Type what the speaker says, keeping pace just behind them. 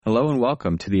Hello and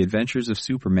welcome to the Adventures of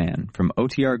Superman from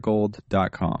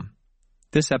OTRGold.com.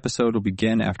 This episode will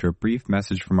begin after a brief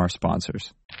message from our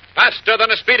sponsors. Faster than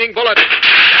a speeding bullet.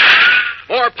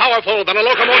 More powerful than a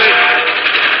locomotive.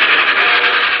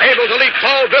 Able to leap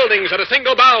tall buildings at a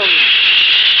single bound.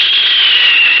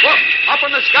 Look, up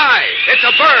in the sky. It's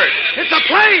a bird. It's a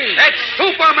plane. It's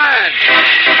Superman.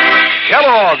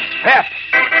 Kellogg's Pep.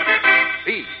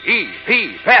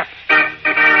 P-E-P, Pep.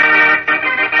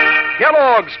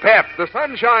 Kellogg's Pep, the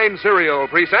Sunshine Cereal,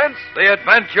 presents The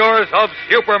Adventures of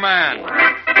Superman.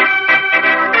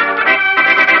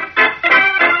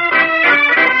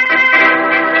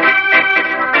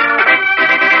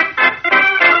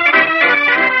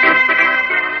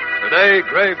 Today,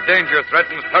 grave danger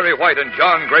threatens Perry White and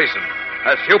John Grayson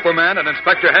as Superman and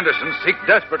Inspector Henderson seek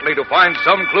desperately to find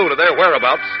some clue to their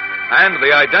whereabouts and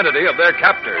the identity of their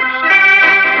captors.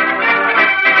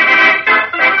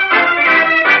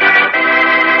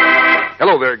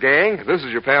 Hello there, gang. This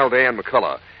is your pal Dan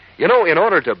McCullough. You know, in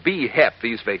order to be hep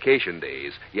these vacation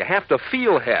days, you have to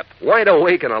feel hep, wide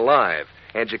awake and alive.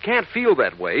 And you can't feel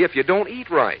that way if you don't eat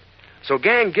right. So,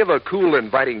 gang, give a cool,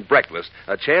 inviting breakfast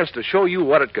a chance to show you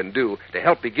what it can do to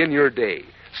help begin your day.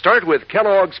 Start with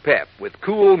Kellogg's Pep with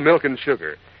cool milk and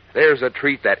sugar. There's a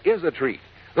treat that is a treat.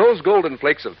 Those golden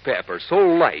flakes of pep are so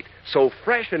light, so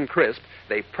fresh and crisp,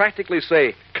 they practically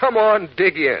say, come on,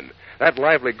 dig in. That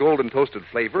lively golden toasted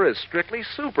flavor is strictly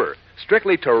super,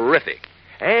 strictly terrific.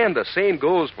 And the same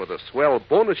goes for the swell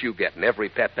bonus you get in every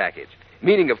Pep package.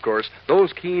 Meaning, of course,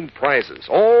 those keen prizes,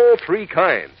 all three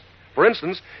kinds. For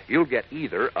instance, you'll get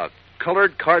either a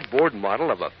colored cardboard model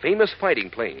of a famous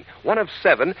fighting plane, one of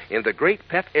 7 in the great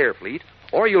Pep Air Fleet,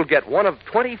 or you'll get one of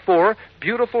 24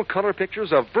 beautiful color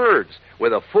pictures of birds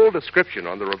with a full description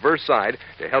on the reverse side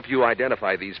to help you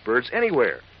identify these birds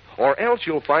anywhere. Or else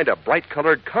you'll find a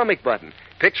bright-colored comic button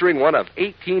picturing one of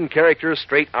 18 characters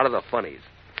straight out of the funnies.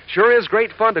 Sure is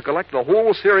great fun to collect the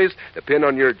whole series to pin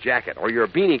on your jacket or your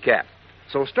beanie cap.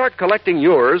 So start collecting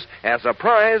yours as a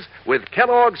prize with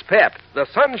Kellogg's Pep, the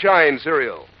Sunshine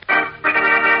Cereal.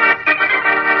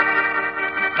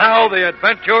 Now, the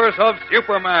Adventures of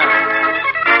Superman.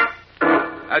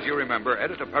 As you remember,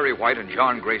 Editor Perry White and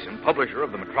John Grayson, publisher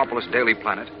of the Metropolis Daily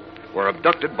Planet, were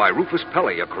abducted by Rufus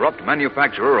Pelly, a corrupt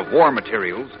manufacturer of war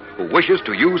materials who wishes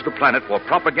to use the planet for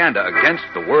propaganda against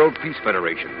the World Peace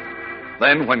Federation.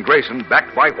 Then, when Grayson,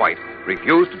 backed by White,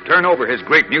 refused to turn over his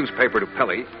great newspaper to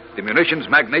Pelly, the munitions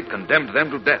magnate condemned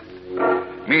them to death.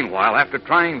 Meanwhile, after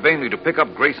trying vainly to pick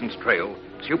up Grayson's trail,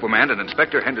 Superman and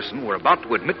Inspector Henderson were about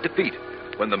to admit defeat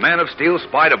when the Man of Steel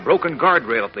spied a broken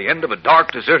guardrail at the end of a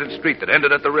dark, deserted street that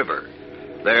ended at the river.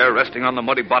 There, resting on the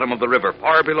muddy bottom of the river,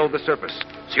 far below the surface,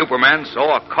 Superman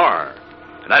saw a car.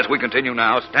 And as we continue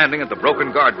now, standing at the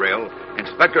broken guardrail,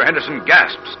 Inspector Henderson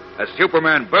gasps as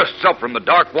Superman bursts up from the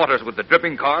dark waters with the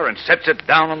dripping car and sets it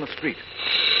down on the street.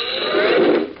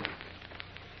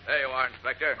 There you are,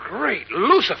 Inspector. Great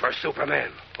Lucifer, Superman.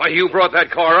 Why, you brought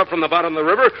that car up from the bottom of the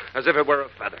river as if it were a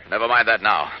feather. Never mind that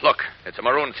now. Look, it's a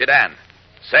maroon sedan.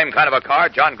 Same kind of a car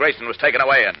John Grayson was taken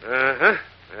away in. Uh-huh.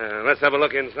 Let's have a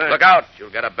look inside. Look out. You'll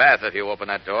get a bath if you open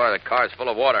that door. The car's full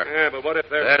of water. Yeah, but what if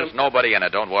There's nobody in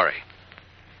it, don't worry.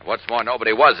 What's more,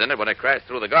 nobody was in it when it crashed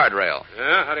through the guardrail.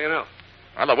 Yeah, how do you know?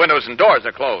 Well, the windows and doors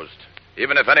are closed.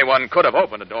 Even if anyone could have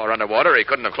opened the door underwater, he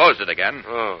couldn't have closed it again.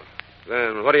 Oh,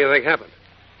 then what do you think happened?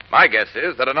 My guess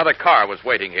is that another car was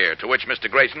waiting here, to which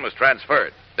Mr. Grayson was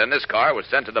transferred. Then this car was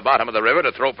sent to the bottom of the river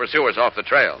to throw pursuers off the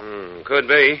trail. Could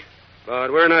be.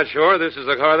 But we're not sure this is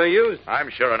the car they used.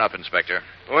 I'm sure enough, Inspector.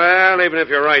 Well, even if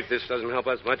you're right, this doesn't help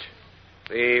us much.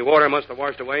 The water must have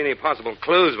washed away any possible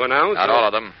clues by now. Not all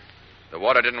of them. The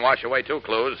water didn't wash away 2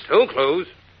 clues. 2 clues?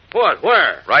 What?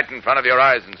 Where? Right in front of your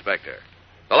eyes, Inspector.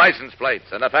 The license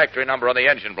plates and the factory number on the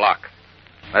engine block.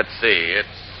 Let's see. It's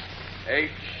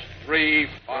H35.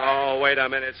 Oh, wait a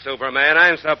minute, Superman.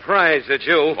 I'm surprised at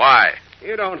you. Why?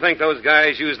 You don't think those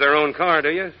guys used their own car, do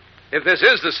you? If this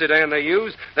is the sedan they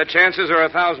used, the chances are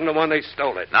 1,000 to 1 they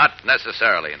stole it. Not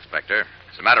necessarily, Inspector.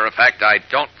 As a matter of fact, I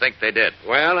don't think they did.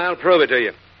 Well, I'll prove it to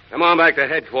you. Come on back to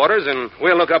headquarters, and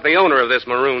we'll look up the owner of this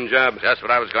maroon job. Just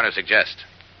what I was going to suggest.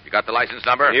 You got the license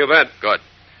number? You bet. Good.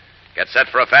 Get set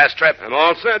for a fast trip. I'm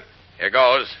all set. Here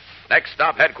goes. Next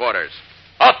stop, headquarters.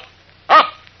 Up, up,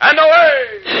 and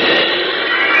away!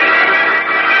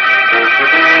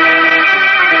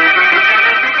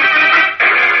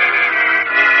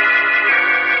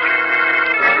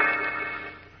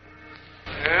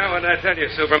 What did I tell you,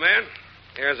 Superman?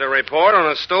 Here's a report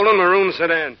on a stolen maroon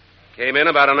sedan. Came in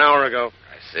about an hour ago.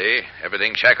 I see.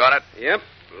 Everything check on it? Yep.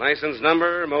 License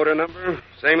number, motor number,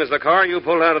 same as the car you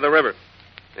pulled out of the river.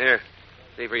 Here,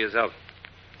 see for yourself.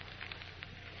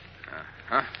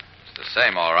 Huh? It's the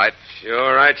same, all right.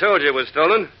 Sure, I told you it was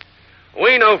stolen.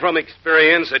 We know from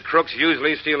experience that crooks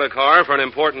usually steal a car for an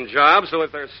important job, so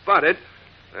if they're spotted,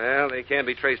 well, they can't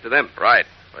be traced to them. Right.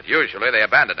 But usually they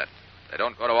abandon it. They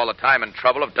don't go to all the time and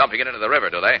trouble of dumping it into the river,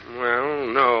 do they? Well,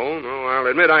 no. I'll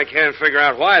admit I can't figure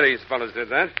out why these fellas did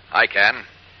that. I can.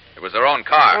 It was their own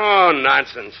car. Oh,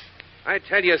 nonsense. I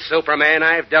tell you, Superman,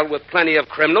 I've dealt with plenty of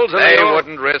criminals, and They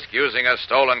wouldn't risk using a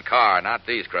stolen car, not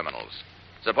these criminals.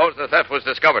 Suppose the theft was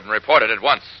discovered and reported at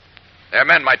once. Their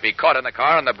men might be caught in the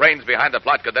car, and the brains behind the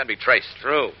plot could then be traced.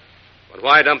 True. But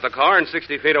why dump the car in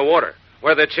 60 feet of water,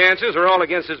 where the chances are all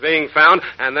against its being found,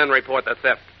 and then report the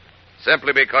theft?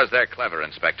 Simply because they're clever,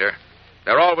 Inspector.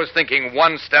 They're always thinking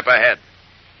one step ahead.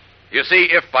 You see,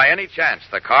 if by any chance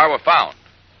the car were found,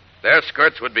 their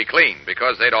skirts would be clean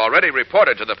because they'd already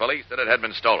reported to the police that it had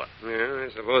been stolen. Yeah, I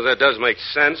suppose that does make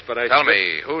sense, but Tell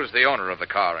me, who's the owner of the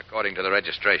car according to the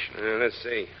registration? Let's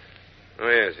see. Oh,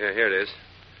 yes, here it is.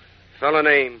 Fellow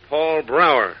named Paul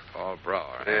Brower. Paul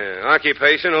Brower. Yeah,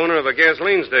 occupation, owner of a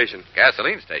gasoline station.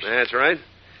 Gasoline station? That's right.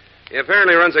 He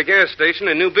apparently runs a gas station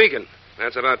in New Beacon.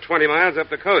 That's about 20 miles up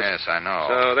the coast. Yes, I know.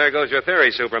 So there goes your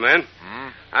theory, Superman. Hmm?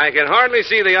 I can hardly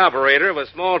see the operator of a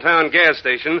small-town gas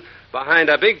station behind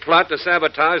a big plot to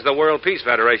sabotage the World Peace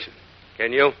Federation.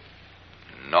 Can you?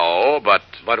 No, but...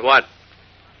 But what?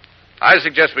 I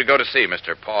suggest we go to see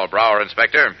Mr. Paul Brower,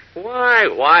 Inspector. Why?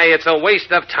 Why, it's a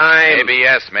waste of time. Maybe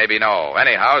yes, maybe no.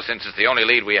 Anyhow, since it's the only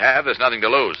lead we have, there's nothing to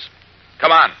lose.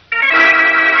 Come on.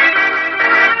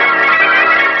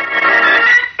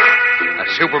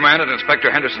 As Superman and Inspector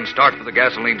Henderson start for the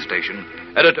gasoline station,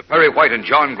 Editor Perry White and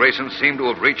John Grayson seem to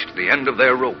have reached the end of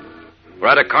their rope. We're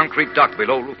at a concrete dock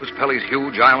below Rufus Pelly's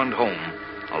huge island home.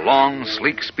 A long,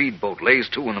 sleek speedboat lays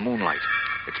to in the moonlight,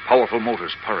 its powerful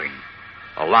motors purring.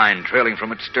 A line trailing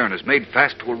from its stern is made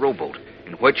fast to a rowboat,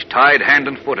 in which, tied hand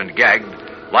and foot and gagged,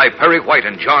 lie Perry White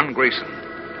and John Grayson.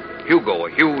 Hugo,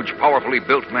 a huge, powerfully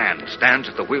built man, stands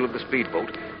at the wheel of the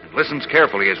speedboat and listens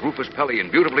carefully as Rufus Pelly, in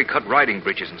beautifully cut riding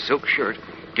breeches and silk shirt,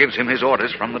 gives him his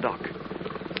orders from the dock.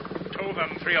 Tow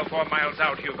them 3 or 4 miles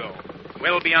out, Hugo.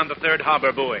 Well beyond the third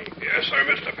harbor buoy. Yes, sir,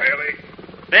 Mr. Paley.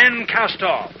 Then cast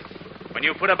off. When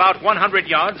you put about 100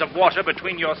 yards of water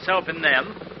between yourself and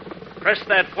them, press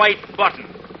that white button,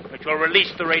 which will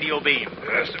release the radio beam.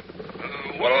 Yes, sir.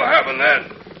 What'll happen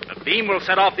then? The beam will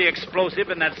set off the explosive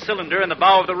in that cylinder in the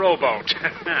bow of the rowboat.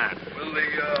 Will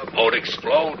the boat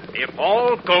explode? If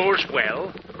all goes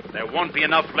well, there won't be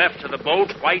enough left to the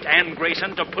boat, White and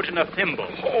Grayson, to put in a thimble.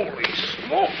 Holy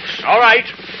smokes. All right.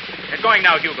 Get going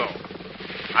now, Hugo.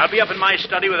 I'll be up in my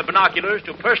study with the binoculars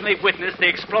to personally witness the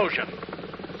explosion.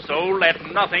 So let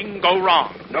nothing go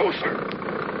wrong. No, sir.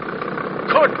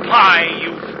 Goodbye,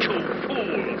 you two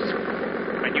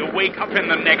fools. When you wake up in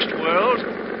the next world,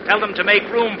 tell them to make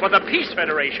room for the Peace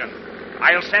Federation.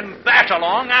 I'll send that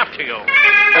along after you.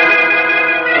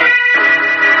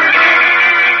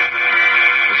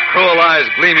 His cruel eyes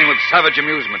gleaming with savage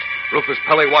amusement, Rufus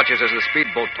Pelly watches as the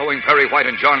speedboat towing Perry White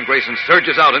and John Grayson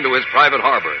surges out into his private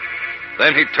harbor.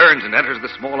 Then he turns and enters the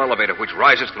small elevator which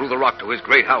rises through the rock to his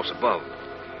great house above.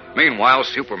 Meanwhile,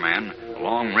 Superman, a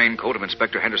long raincoat of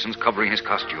Inspector Henderson's covering his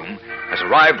costume, has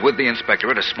arrived with the inspector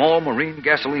at a small marine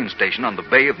gasoline station on the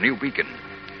bay of New Beacon.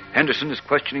 Henderson is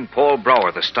questioning Paul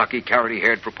Brower, the stocky,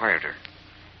 carroty-haired proprietor.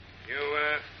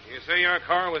 You say your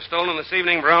car was stolen this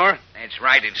evening, Brower? That's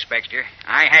right, Inspector.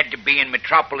 I had to be in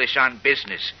Metropolis on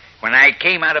business. When I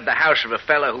came out of the house of a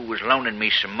fellow who was loaning me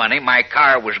some money, my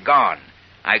car was gone.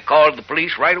 I called the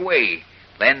police right away.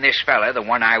 Then this fella, the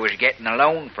one I was getting a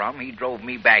loan from, he drove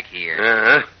me back here.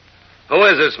 Uh-huh. Who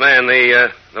is this man,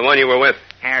 the one you were with?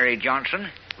 Harry Johnson.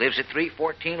 Lives at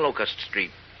 314 Locust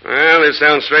Street. Well, it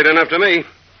sounds straight enough to me.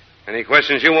 Any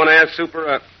questions you want to ask,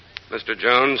 Mr.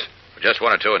 Jones? Just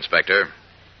one or two, Inspector.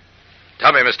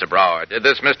 Tell me, Mr. Brower, did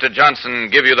this Mr. Johnson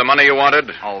give you the money you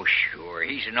wanted? Oh, sure.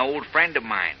 He's an old friend of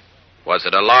mine. Was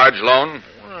it a large loan?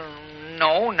 Well,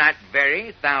 no, not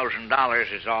very.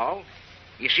 $1,000 is all.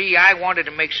 You see, I wanted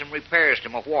to make some repairs to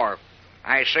my wharf.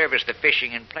 I service the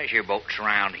fishing and pleasure boats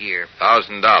around here.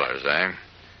 $1,000, eh?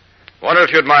 Wonder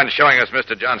if you'd mind showing us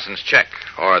Mr. Johnson's check,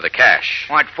 or the cash.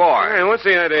 What for? Hey, what's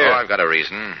the idea? Oh, I've got a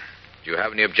reason. Do you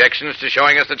have any objections to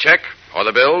showing us the check, or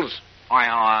the bills?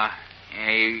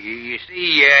 You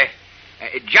see,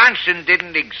 Johnson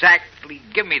didn't exactly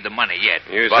give me the money yet.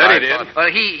 You But said I he did. thought-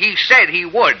 Well, he said he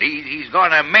would. He's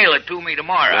going to mail it to me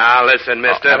tomorrow. Now, listen,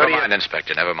 mister. Never what do you- mind,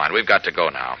 Inspector, never mind. We've got to go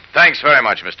now. Thanks very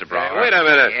much, Mr. Brower. Hey, wait a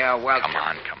minute. Yeah, well, Come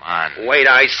on. Wait,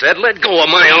 I said, let go of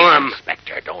my arm.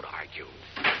 Inspector, don't argue.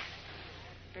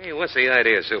 Hey, what's the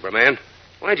idea, Superman?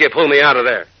 Why'd you pull me out of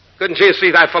there? Couldn't you see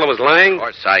that fellow was lying?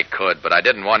 Of course I could, but I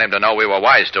didn't want him to know we were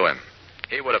wise to him.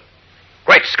 He would have...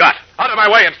 Great Scott! Out of my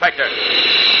way, Inspector!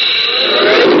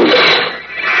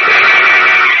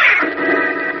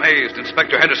 Amazed,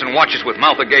 Inspector Henderson watches with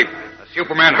mouth agape as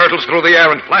Superman hurtles through the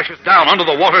air and flashes down under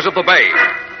the waters of the bay.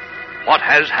 What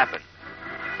has happened?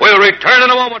 We'll return in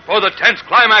a moment for the tense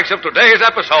climax of today's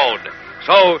episode.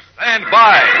 So stand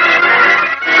by.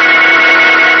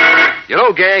 You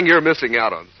know, gang, you're missing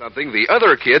out on something the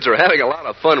other kids are having a lot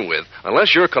of fun with,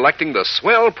 unless you're collecting the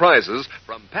swell prizes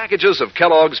from packages of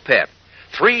Kellogg's Pep.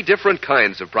 3 different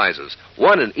kinds of prizes,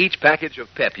 1 in each package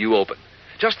of Pep you open.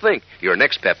 Just think, your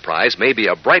next Pep prize may be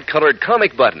a bright-colored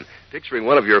comic button picturing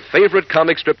one of your favorite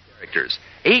comic strip characters.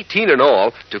 18 in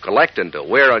all to collect and to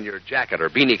wear on your jacket or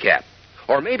beanie cap.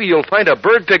 Or maybe you'll find a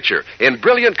bird picture in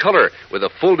brilliant color with a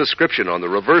full description on the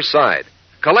reverse side.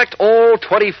 Collect all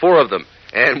 24 of them,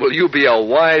 and will you be a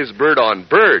wise bird on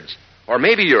birds? Or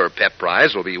maybe your Pep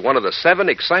prize will be one of the 7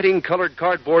 exciting colored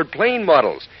cardboard plane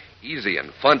models. Easy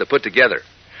and fun to put together.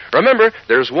 Remember,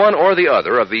 there's one or the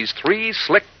other of these 3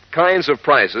 slick kinds of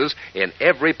prizes in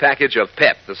every package of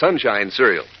Pep, the Sunshine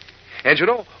cereal. And you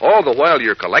know, all the while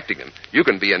you're collecting them, you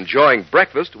can be enjoying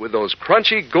breakfast with those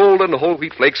crunchy golden whole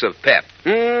wheat flakes of Pep.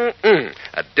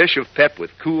 A dish of Pep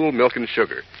with cool milk and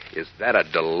sugar. Is that a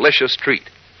delicious treat?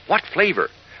 What flavor?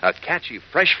 A catchy,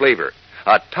 fresh flavor.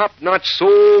 A top-notch,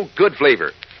 so-good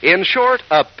flavor. In short,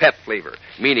 a Pep flavor,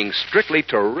 meaning strictly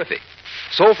terrific.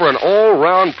 So for an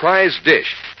all-round prize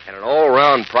dish and an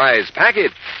all-round prize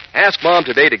package, ask Mom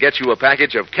today to get you a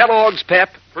package of Kellogg's Pep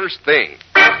first thing.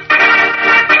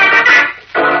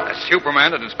 As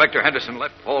Superman and Inspector Henderson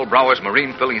left Paul Brower's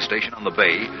marine filling station on the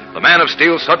bay, the Man of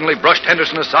Steel suddenly brushed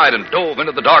Henderson aside and dove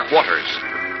into the dark waters.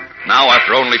 Now,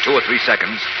 after only 2 or 3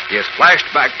 seconds, he has flashed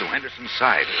back to Henderson's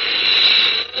side.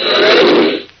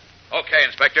 Okay,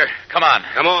 Inspector. Come on.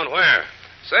 Come on, where?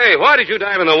 Say, why did you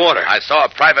dive in the water? I saw a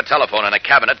private telephone in a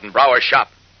cabinet in Brower's shop.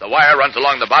 The wire runs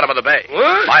along the bottom of the bay.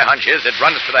 What? My hunch is it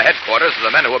runs to the headquarters of the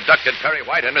men who abducted Perry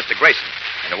White and Mr. Grayson,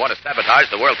 and who want to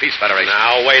sabotage the World Peace Federation.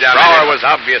 Now, wait a Brower minute. was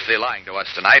obviously lying to us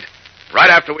tonight.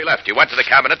 Right after we left, he went to the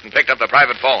cabinet and picked up the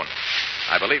private phone.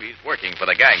 I believe he's working for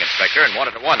the gang, Inspector, and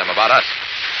wanted to warn them about us.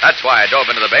 That's why I dove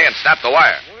into the bay and snapped the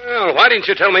wire. Well, why didn't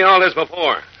you tell me all this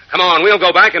before? Come on, we'll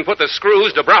go back and put the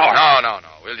screws to Brower. No.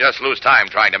 We'll just lose time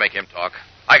trying to make him talk.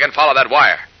 I can follow that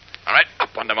wire. All right, up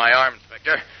under my arm,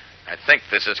 Inspector. I think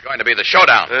this is going to be the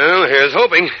showdown. Well, here's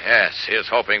hoping. Yes, here's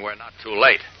hoping we're not too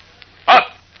late. Up,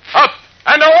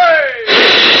 and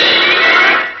away!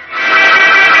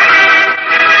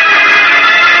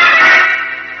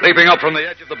 Leaping up from the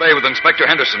edge of the bay with Inspector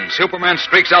Henderson, Superman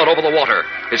streaks out over the water,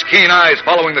 his keen eyes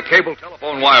following the cable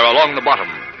telephone wire along the bottom.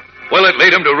 Will it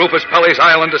lead him to Rufus Pelly's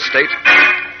island estate?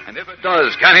 And if it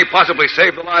does, can he possibly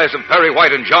save the lives of Perry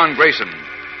White and John Grayson?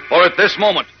 For at this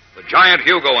moment, the giant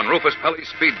Hugo in Rufus Pelly's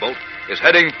speedboat is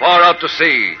heading far out to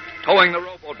sea, towing the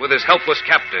rowboat with his helpless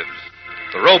captives.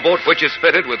 The rowboat, which is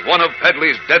fitted with one of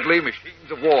Pedley's deadly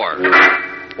machines of war.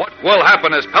 What will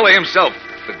happen as Pelly himself,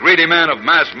 the greedy man of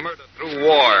mass murder through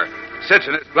war, sits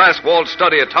in his glass-walled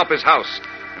study atop his house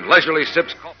and leisurely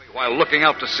sips coffee while looking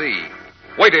out to sea,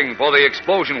 waiting for the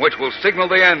explosion which will signal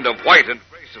the end of White and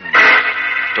Grayson.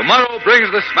 Tomorrow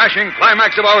brings the smashing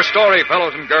climax of our story,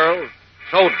 fellows and girls,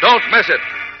 so don't miss it.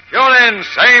 Tune in,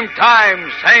 same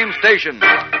time, same station.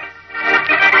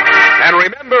 And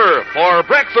remember, for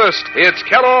breakfast, it's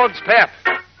Kellogg's Pep.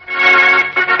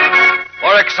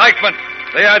 For excitement,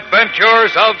 the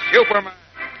adventures of Superman.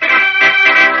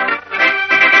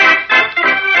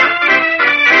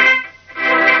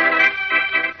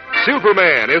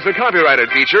 Superman is a copyrighted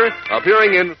feature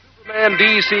appearing in Superman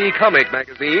DC comic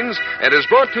magazines and is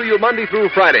brought to you Monday through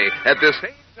Friday at the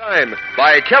same time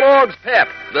by Kellogg's Pep,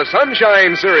 the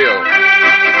Sunshine cereal.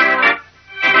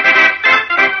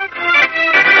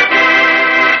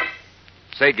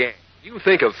 Say, gang, you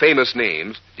think of famous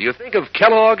names. Do you think of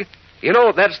Kellogg? You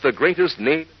know, that's the greatest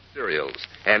name in cereals.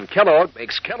 And Kellogg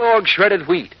makes Kellogg shredded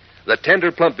wheat. The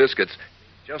tender, plump biscuits,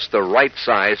 just the right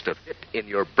size to fit in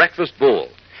your breakfast bowl.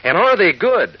 And are they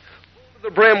good? Full to the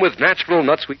brim with natural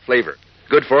nut-sweet flavor.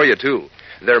 Good for you, too.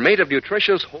 They're made of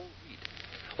nutritious whole wheat.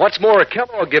 What's more,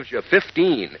 Kellogg gives you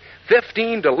 15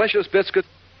 delicious biscuits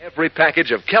in every package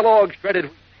of Kellogg shredded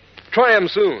wheat. Try them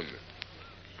soon.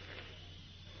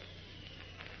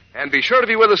 And be sure to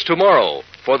be with us tomorrow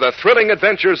for the thrilling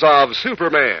adventures of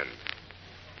Superman.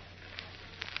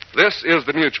 This is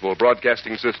the Mutual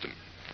Broadcasting System.